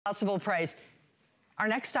Possible price. Our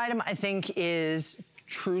next item, I think, is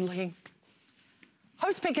truly...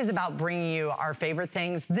 Host Pick is about bringing you our favorite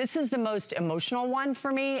things. This is the most emotional one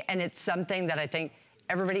for me, and it's something that I think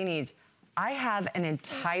everybody needs. I have an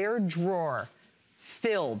entire drawer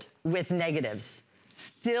filled with negatives,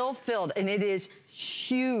 still filled, and it is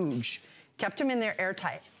huge. Kept them in there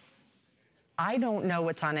airtight. I don't know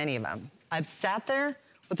what's on any of them. I've sat there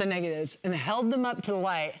with the negatives and held them up to the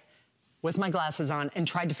light with my glasses on and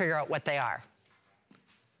tried to figure out what they are.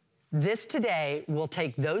 This today will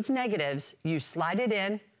take those negatives, you slide it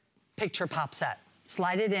in, picture pops up.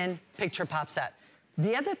 Slide it in, picture pops up.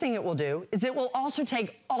 The other thing it will do is it will also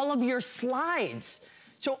take all of your slides.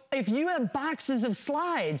 So if you have boxes of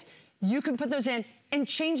slides, you can put those in and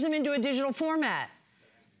change them into a digital format.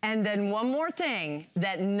 And then one more thing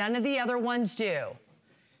that none of the other ones do.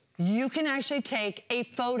 You can actually take a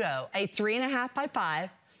photo, a 3.5 by 5,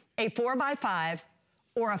 a 4 by 5,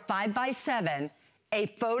 or a 5 by 7, a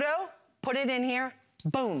photo, put it in here,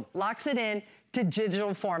 boom, locks it in to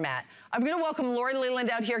digital format. I'm gonna welcome Lori Leland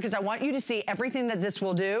out here because I want you to see everything that this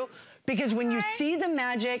will do. Because when you see the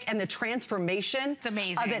magic and the transformation of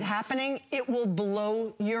it happening, it will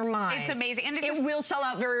blow your mind. It's amazing. And it will sell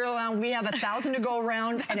out very early on. We have 1,000 to go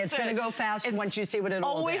around, and it's going to go fast once you see what it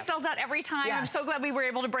will do. Always sells out every time. Yes. I'm so glad we were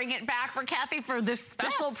able to bring it back for Kathy for this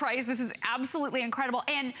special price. This is absolutely incredible.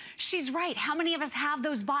 And she's right. How many of us have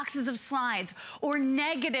those boxes of slides or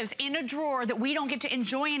negatives in a drawer that we don't get to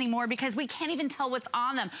enjoy anymore because we can't even tell what's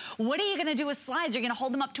on them? What are you going to do with slides? You're going to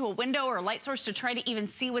hold them up to a window or a light source to try to even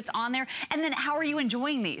see what's on there? And then how are you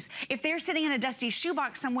enjoying these? If they're sitting in a dusty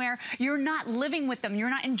shoebox somewhere, you're not living with them, you're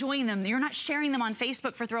not enjoying them, you're not sharing them on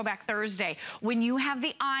Facebook for Throwback Thursday. When you have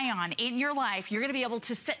the Ion in your life, you're gonna be able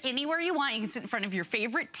to sit anywhere you want. You can sit in front of your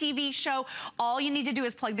favorite TV show. All you need to do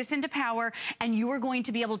is plug this into power, and you are going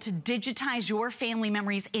to be able to digitize your family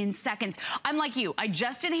memories in seconds. I'm like you, I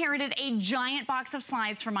just inherited a giant box of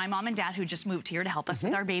slides from my mom and dad who just moved here to help us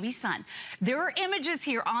with our baby son. There are images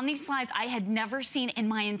here on these slides I had never seen in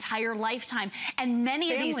my entire lifetime, and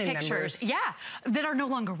many of these pictures, that are no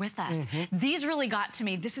longer with us. These really got to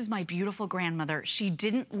me. This is my beautiful grandmother. She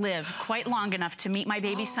didn't live quite long enough to meet my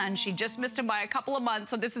baby son. She just missed him by a couple of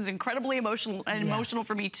months, so this is incredibly emotional and emotional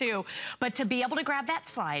for me too. But to be able to grab that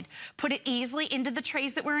slide, put it easily into the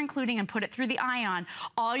trays that we're including and put it through the Ion,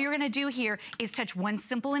 all you're gonna do here is touch one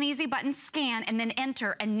simple and easy button, scan, and then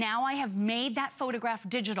enter, and now I have made that photograph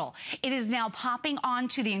digital. It is now popping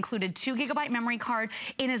onto the included 2 GB memory card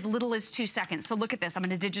in as little as 2 seconds. So look at this. I'm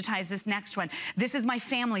going to digitize this next one. This is my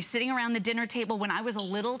family sitting around the dinner table when I was a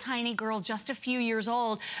little tiny girl, just a few years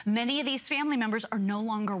old. Many of these family members are no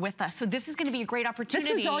longer with us. So this is going to be a great opportunity.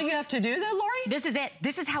 This is all you have to do though, Lori? This is it.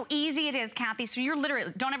 This is how easy it is, Kathy. So you're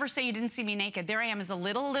literally, don't ever say you didn't see me naked. There I am as a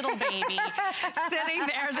little baby sitting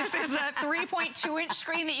there. This is a 3.2-inch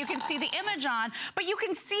screen that you can see the image on, but you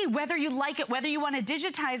can see whether you like it, whether you want to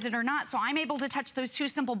digitize it or not. So I'm able to touch those 2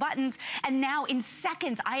 simple buttons, and now in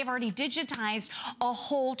seconds, I have already digitized a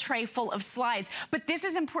whole tray full of slides. But this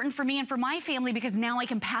is important for me and for my family because now I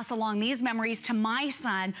can pass along these memories to my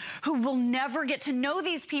son, who will never get to know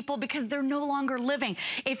these people because they're no longer living.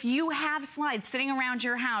 If you have slides sitting around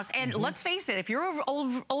your house, and let's face it, if you're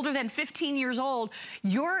older than 15 years old,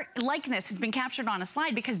 your likeness has been captured on a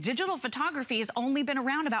slide because digital photography has only been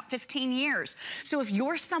around about 15 years. So if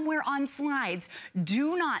you're somewhere on slides,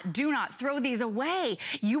 do not throw these away.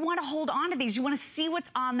 You want to hold on to these. You want to see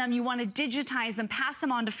what's on them. You want to digitize them, pass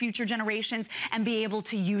them on to future generations, and be able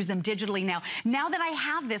to use them digitally now. Now that I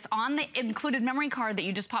have this on the included memory card that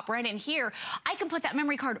you just pop right in here, I can put that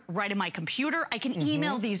memory card right in my computer. I can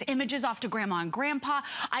email these images off to Grandma and Grandpa.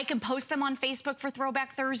 I can post them on Facebook for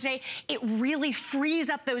Throwback Thursday. It really frees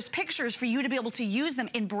up those pictures for you to be able to use them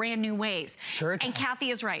in brand new ways. Sure does. And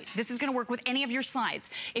Kathy is right. This is going to work with any of your slides.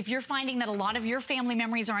 If you're finding that a lot of your family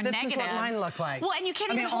memories are negatives. This is what mine look like. Well, and you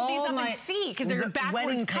can't even hold these up and see because they're backwards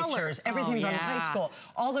wedding colors. Pictures, everything from high school,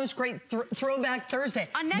 all those great Throwback Thursday.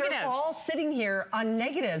 On negatives. They're all sitting here on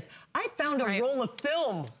negatives. I found a roll of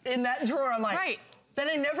film in that drawer. I'm like, that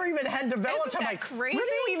I never even had developed. I'm like, crazy? Where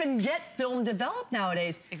do you even get film developed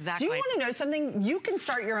nowadays? Exactly. Do you want to know something? You can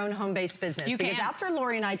start your own home-based business. Because after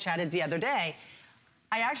Lori and I chatted the other day,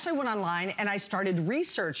 I actually went online and I started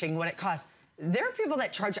researching what it costs. There are people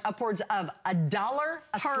that charge upwards of $1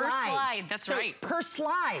 a per slide. That's so right. Per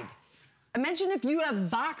slide. Imagine if you have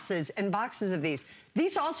boxes and boxes of these.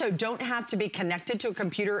 These also don't have to be connected to a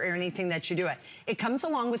computer or anything that you do it. It comes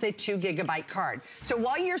along with a 2 GB card. So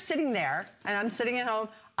while you're sitting there, and I'm sitting at home,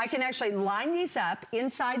 I can actually line these up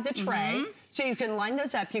inside the tray. So you can line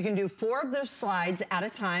those up. You can do 4 of those slides at a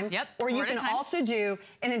time. Yep, or you can also do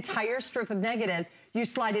an entire strip of negatives. You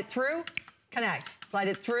slide it through, connect. Slide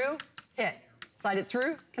it through, hit. Slide it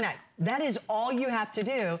through, connect. That is all you have to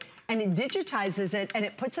do, and it digitizes it, and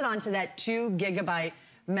it puts it onto that 2 GB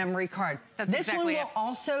memory card. That's this exactly one will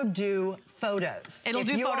also do photos. It'll do photos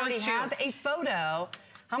too. If you already have a photo,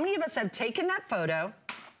 how many of us have taken that photo?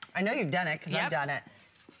 I know you've done it, because I've done it.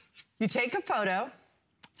 You take a photo,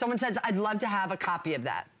 someone says, I'd love to have a copy of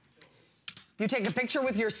that. You take a picture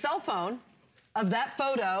with your cell phone of that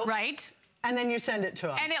photo. Right. And then you send it to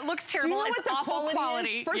them. And it looks terrible. Do you know it's what the awful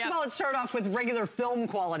quality. Is? First of all, it started off with regular film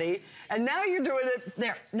quality, and now you're doing it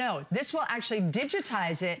there. No, this will actually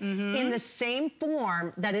digitize it in the same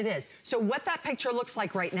form that it is. So what that picture looks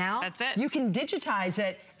like right now, that's it. You can digitize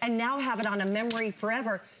it and now have it on a memory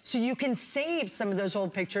forever, so you can save some of those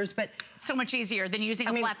old pictures, but so much easier than using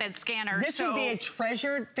a flatbed scanner. This would be a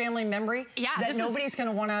treasured family memory that nobody's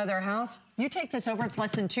gonna want out of their house. You take this over, it's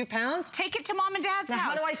less than 2 pounds. Take it to mom and dad's house.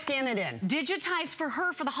 How do I scan it in? Digitize for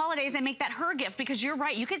her for the holidays and make that her gift, because you're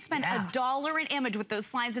right, you could spend $1 an image with those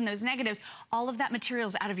slides and those negatives. All of that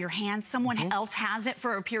material's out of your hands. Someone else has it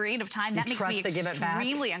for a period of time. That makes me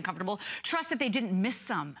extremely uncomfortable. Trust that they didn't miss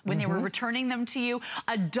some when they were returning them to you.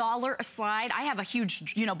 $1 a slide. I have a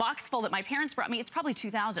huge, box full that my parents brought me. It's probably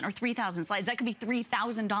 2,000 or 3,000 slides. That could be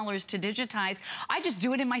 $3,000 to digitize. I just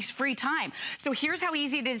do it in my free time. So here's how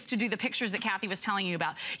easy it is to do the pictures that Kathy was telling you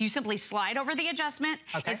about. You simply slide over the adjustment.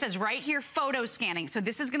 It says right here, photo scanning. So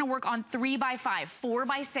this is gonna work on 3x5,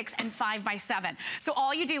 4x6, and 5x7. So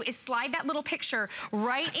all you do is slide that little picture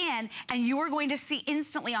right in, and you are going to see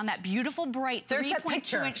instantly on that beautiful, bright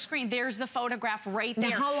 3.2-inch screen, there's the photograph right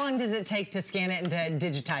there. Now, how long does it take to scan it and to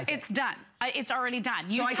digitize it? It's done. It's already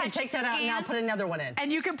done. So I can take that out and now put another one in.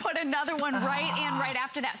 And you can put another one right in right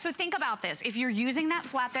after that. So think about this. If you're using that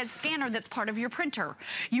flatbed scanner that's part of your printer,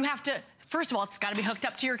 you have to, first of all, it's got to be hooked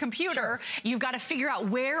up to your computer. You've got to figure out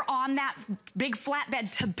where on that big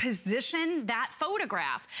flatbed to position that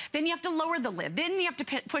photograph. Then you have to lower the lid. Then you have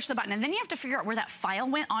to push the button. And then you have to figure out where that file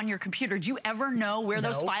went on your computer. Do you ever know where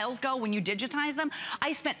those files go when you digitize them?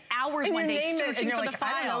 I spent hours one day searching for the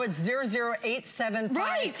file. I don't know, it's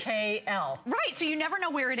 00875KL. Right, so you never know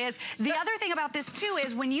where it is. The other thing about this too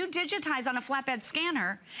is when you digitize on a flatbed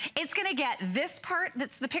scanner, it's gonna get this part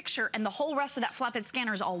that's the picture, and the whole rest of that flatbed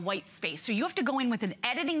scanner is all white space. So you have to go in with an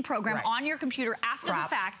editing program on your computer after the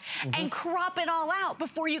fact and crop it all out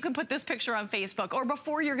before you can put this picture on Facebook or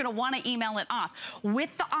before you're gonna wanna email it off.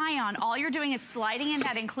 With the Ion, all you're doing is sliding in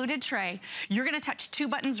that included tray. You're gonna touch 2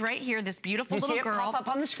 buttons right here, this beautiful little girl. Pop up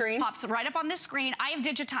on the screen. Pops right up on this screen. I have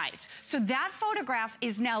digitized. So that photograph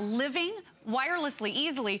is now living wirelessly,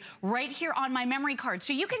 easily, right here on my memory card.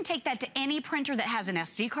 So you can take that to any printer that has an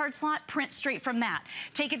SD card slot, print straight from that.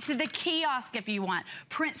 Take it to the kiosk if you want,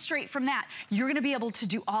 print straight from that. You're gonna be able to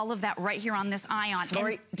do all of that right here on this Ion.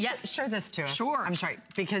 Lori, show this to us. Sure. I'm sorry,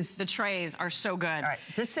 because the trays are so good. All right,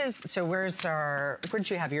 this is, so where'd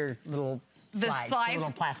you have your little slides,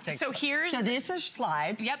 little plastic. So here's... So these are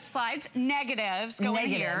slides. Yep, slides, negatives go in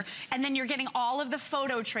here. And then you're getting all of the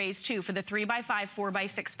photo trays too for the 3x5,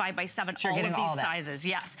 4x6, 5x7, all of these sizes,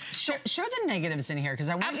 yes. Show the negatives in here, because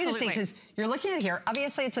I want you to see, because you're looking at here,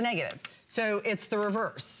 obviously it's a negative. So it's the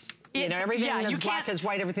reverse. Everything that's black is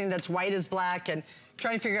white, everything that's white is black, and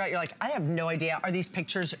trying to figure out, you're like, I have no idea. Are these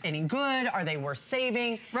pictures any good? Are they worth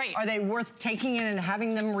saving? Right. Are they worth taking in and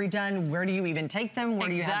having them redone? Where do you even take them? Where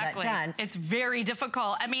do you have that done? It's very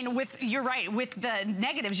difficult. I mean, you're right, with the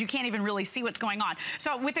negatives, you can't even really see what's going on.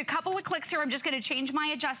 So with a couple of clicks here, I'm just gonna change my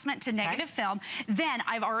adjustment to negative film. Then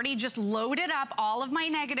I've already just loaded up all of my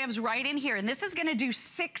negatives right in here. And this is gonna do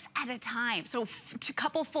 6 at a time. So a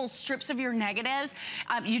couple full strips of your negatives,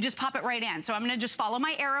 you just pop it right in. So I'm gonna just follow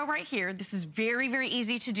my arrow right here. This is very, very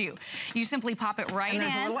easy to do. You simply pop it right in. And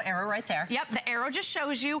there's a little arrow right there. Yep, the arrow just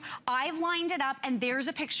shows you. I've lined it up, and there's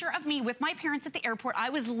a picture of me with my parents at the airport. I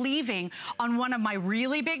was leaving on one of my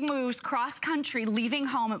really big moves, cross country, leaving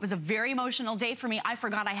home. It was a very emotional day for me. I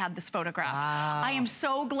forgot I had this photograph. Wow. I am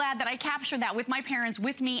so glad that I captured that with my parents,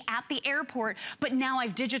 with me at the airport, but now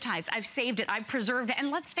I've digitized, I've saved it, I've preserved it,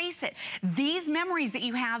 and let's face it, these memories that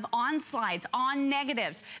you have on slides, on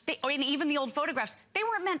negatives, and even the old photographs, they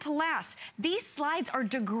weren't meant to last. These slides are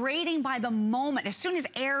degrading by the moment. As soon as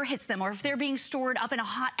air hits them, or if they're being stored up in a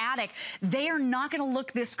hot attic, they are not gonna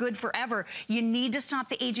look this good forever. You need to stop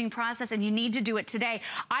the aging process, and you need to do it today.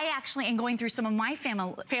 I actually, in going through some of my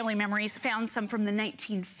family memories, found some from the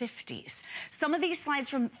 1950s. Some of these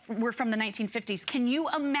slides were from the 1950s. Can you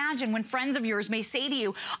imagine when friends of yours may say to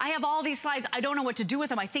you, I have all these slides, I don't know what to do with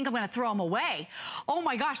them, I think I'm gonna throw them away. Oh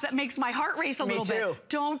my gosh, that makes my heart race a little bit.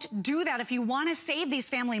 Don't do that. If you wanna save these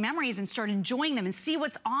family memories and start enjoying them, them and see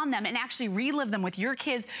what's on them and actually relive them with your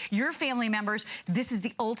kids, your family members, this is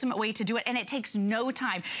the ultimate way to do it, and it takes no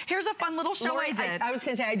time. Here's a fun little show Lori, I did. I was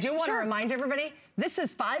gonna say, I do wanna remind everybody, this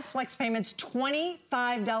is 5 flex payments,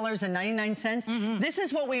 $25.99. This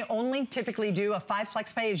is what we only typically do. A 5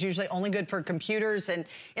 flex pay is usually only good for computers and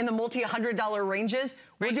in the multi-$100 ranges.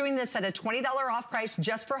 We're doing this at a $20 off price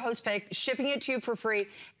just for HostPick, shipping it to you for free,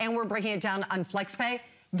 and we're breaking it down on FlexPay.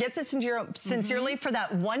 Get this into your, sincerely, for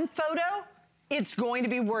that one photo, it's going to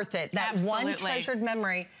be worth it. That one treasured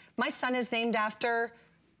memory. My son is named after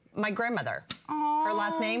my grandmother. Aww. Her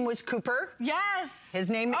last name was Cooper. Yes. His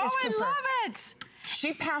name is Cooper. I love it.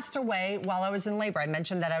 She passed away while I was in labor. I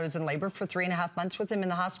mentioned that I was in labor for 3.5 months with him in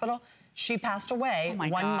the hospital. She passed away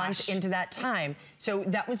 1 month into that time. So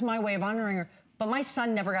that was my way of honoring her. But my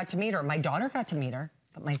son never got to meet her. My daughter got to meet her,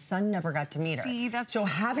 but my son never got to meet her. See, that's so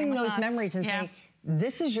having those memories and saying,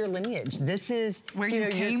 this is your lineage. This is where you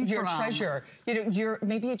came your from. treasure. You know,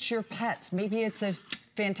 maybe it's your pets. Maybe it's a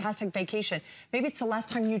fantastic vacation. Maybe it's the last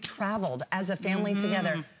time you traveled as a family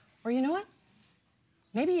together. Or you know what?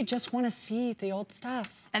 Maybe you just want to see the old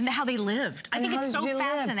stuff. And how they lived. I think it's so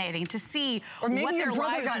fascinating to see what their lives look like. Or maybe your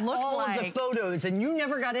brother got all of the photos and you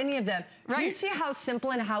never got any of them. Right. Do you see how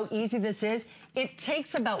simple and how easy this is? It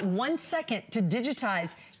takes about 1 second to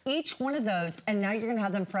digitize each one of those, and now you're going to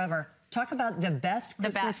have them forever. Talk about the best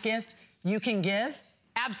Christmas gift you can give.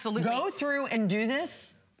 Absolutely. Go through and do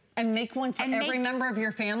this. And make one for every member of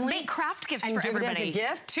your family. Make craft gifts for everybody. And give it as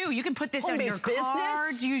a gift. Too. You can put this on your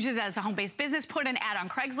cards, use it as a home-based business, put an ad on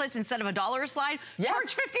Craigslist instead of $1 a slide.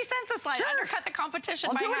 Charge 50 cents a slide. Undercut the competition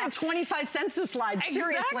by half. I'll do it at 25 cents a slide.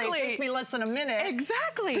 Seriously, it takes me less than a minute.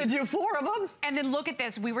 To do 4 of them. And then look at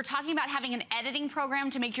this. We were talking about having an editing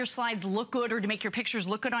program to make your slides look good or to make your pictures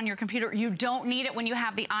look good on your computer. You don't need it when you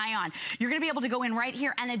have the eye on. You're going to be able to go in right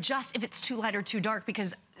here and adjust if it's too light or too dark,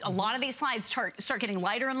 because a lot of these slides start getting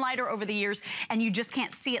lighter and lighter over the years, and you just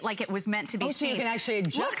can't see it like it was meant to be seen. So you can actually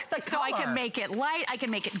adjust the color. So I can make it light, I can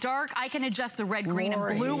make it dark, I can adjust the red, green,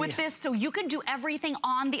 and blue with this, so you can do everything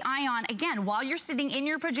on the Ion. Again, while you're sitting in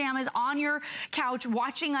your pajamas on your couch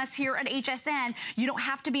watching us here at HSN, you don't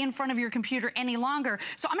have to be in front of your computer any longer.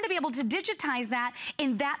 So I'm gonna be able to digitize that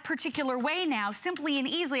in that particular way now, simply and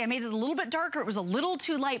easily. I made it a little bit darker. It was a little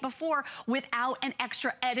too light before without an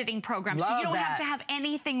extra editing program. So you don't have to have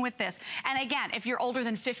anything with this. And again, if you're older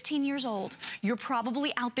than 15 years old, you're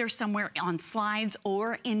probably out there somewhere on slides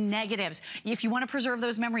or in negatives. If you want to preserve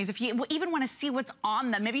those memories, if you even want to see what's on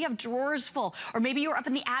them, maybe you have drawers full, or maybe you were up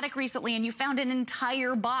in the attic recently and you found an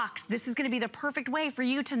entire box. This is going to be the perfect way for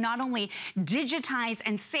you to not only digitize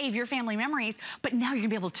and save your family memories, but now you're going to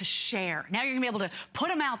be able to share. Now you're going to be able to put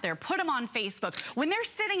them out there, put them on Facebook. When they're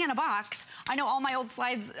sitting in a box, I know all my old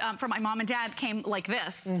slides from my mom and dad came like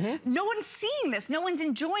this. No one's seeing this. No one's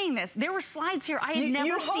enjoying this. There were slides here I had never seen in my life.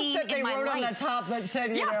 You hope that they wrote on the top that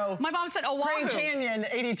said, you know, my mom said Oahu. Grand Canyon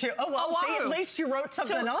 82. Oh, well, see, at least you wrote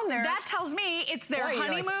something on there. That tells me it's their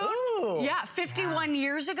honeymoon. Like, 51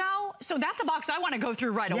 years ago. So that's a box I want to go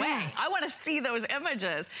through right away. I want to see those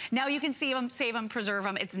images. Now you can see them, save them, preserve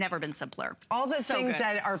them. It's never been simpler. All those things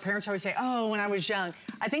that our parents always say, oh, when I was young.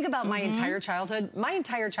 I think about my entire childhood. My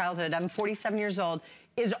entire childhood, I'm 47 years old,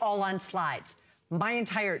 is all on slides. My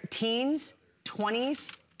entire teens,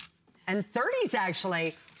 20s, and 30s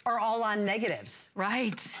actually are all on negatives.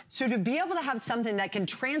 Right. So to be able to have something that can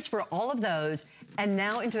transfer all of those and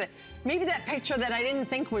now into the, maybe that picture that I didn't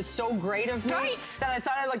think was so great of me, that I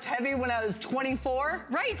thought I looked heavy when I was 24.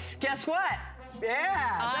 Right. Guess what?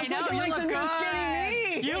 Yeah, that's looking like the new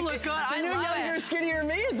skinny me. You look good. I love it. The new younger, skinnier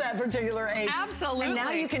me at that particular age. Absolutely. And now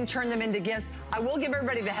you can turn them into gifts. I will give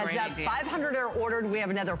everybody the heads up. 500 are ordered. We have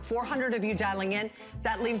another 400 of you dialing in.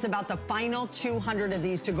 That leaves about the final 200 of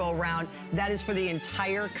these to go around. That is for the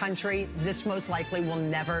entire country. This most likely will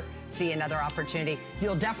never see another opportunity.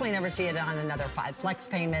 You'll definitely never see it on another 5 flex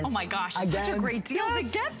payments. Oh my gosh, such a great deal to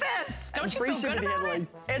get this. Don't you feel good about it?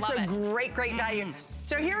 It's a great, great value.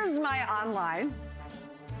 So here's my online.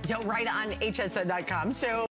 So right on hsn.com. So